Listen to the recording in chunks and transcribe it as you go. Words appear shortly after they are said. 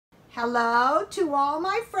Hello to all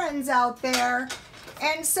my friends out there.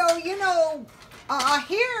 And so, here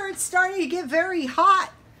it's starting to get very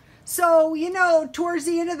hot. So, towards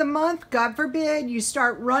the end of the month, God forbid, you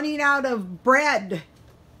start running out of bread.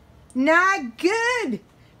 Not good.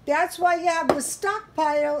 That's why you have the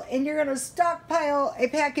stockpile, and you're going to stockpile a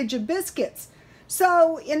package of biscuits.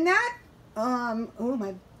 So, in that, oh,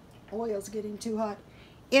 my oil's getting too hot.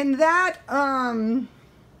 In that,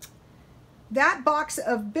 that box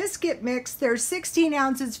of biscuit mix, there's 16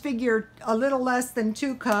 ounces, figure a little less than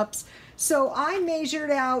 2 cups. So I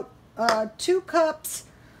measured out 2 cups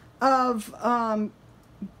of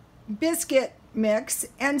biscuit mix.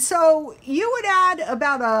 And so you would add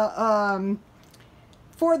about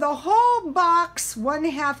for the whole box,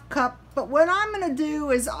 1/2 cup. But what I'm going to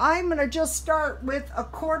do is I'm going to just start with a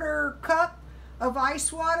 1/4 cup of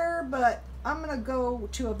ice water, but I'm going to go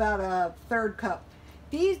to about a 1/3 cup.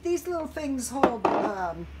 These little things hold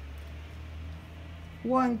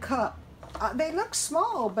 1 cup. They look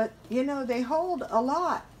small, but they hold a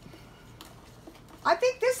lot. I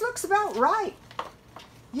think this looks about right.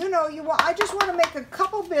 I just want to make a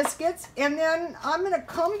couple biscuits, and then I'm going to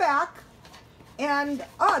come back, and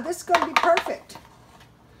this is going to be perfect.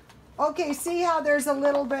 Okay, see how there's a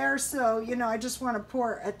little there? So I just want to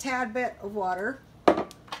pour a tad bit of water.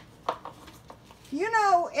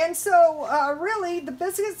 And so really the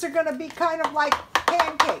biscuits are going to be kind of like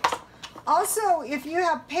pancakes. Also, if you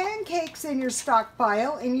have pancakes in your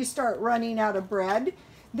stockpile and you start running out of bread,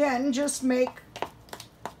 then just make,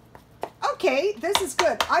 okay, this is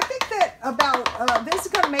good. I think that about, this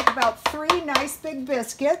is going to make about 3 nice big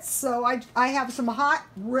biscuits. So I have some hot,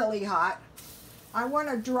 really hot. I want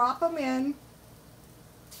to drop them in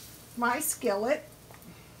my skillet.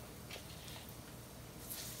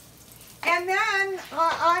 And then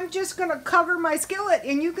I'm just going to cover my skillet,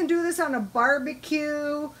 and you can do this on a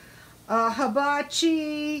barbecue,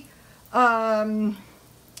 hibachi, on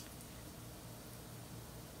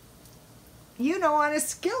a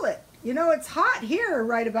skillet. It's hot here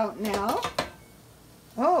right about now.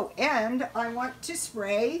 Oh, and I want to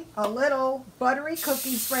spray a little buttery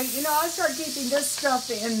cooking spray. I'll start keeping this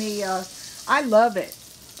stuff in the, I love it.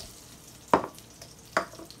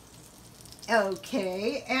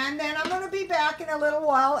 Okay, and then I'm going to be back in a little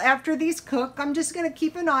while after these cook. I'm just going to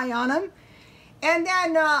keep an eye on them. And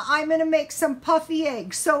then I'm going to make some puffy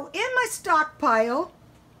eggs. So in my stockpile,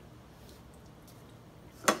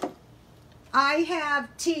 I have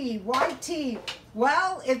tea, white tea.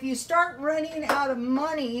 Well, if you start running out of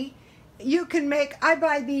money, you can make, I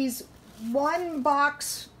buy these 1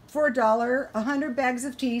 box for $1, 100 bags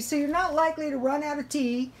of tea. So you're not likely to run out of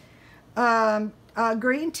tea.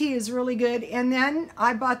 Green tea is really good. And then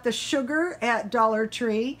I bought the sugar at Dollar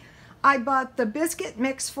Tree. I bought the biscuit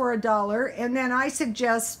mix for $1, and then I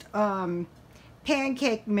suggest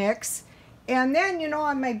pancake mix. And then,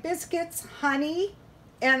 on my biscuits, honey,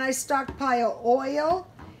 and I stockpile oil.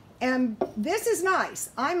 And this is nice.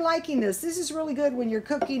 I'm liking this. This is really good when you're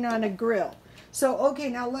cooking on a grill. So, okay,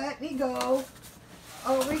 now let me go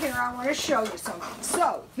over here. I want to show you something.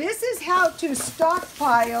 So, this is how to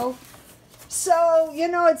stockpile. So,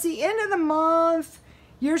 it's the end of the month.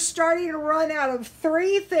 You're starting to run out of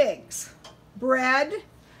 3 things. Bread.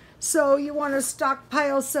 So you want to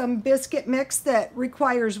stockpile some biscuit mix that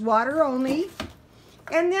requires water only.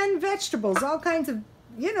 And then vegetables. All kinds of,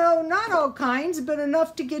 not all kinds, but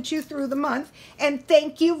enough to get you through the month. And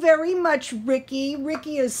thank you very much, Ricky.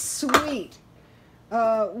 Ricky is sweet.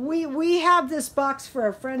 We have this box for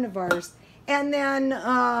a friend of ours. And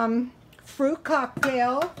then fruit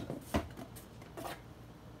cocktail.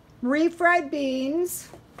 Refried beans,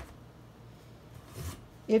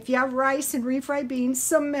 if you have rice and refried beans,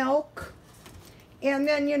 some milk, and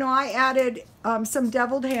then, I added some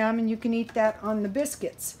deviled ham, and you can eat that on the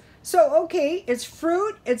biscuits. So, okay, it's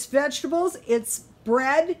fruit, it's vegetables, it's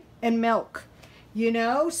bread, and milk,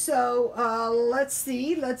 so let's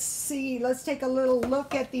take a little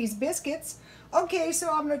look at these biscuits. Okay,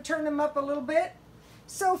 so I'm going to turn them up a little bit.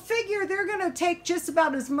 So figure they're going to take just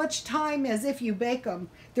about as much time as if you bake them.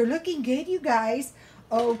 They're looking good, you guys.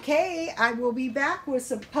 Okay, I will be back with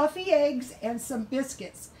some puffy eggs and some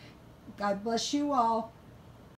biscuits. God bless you all.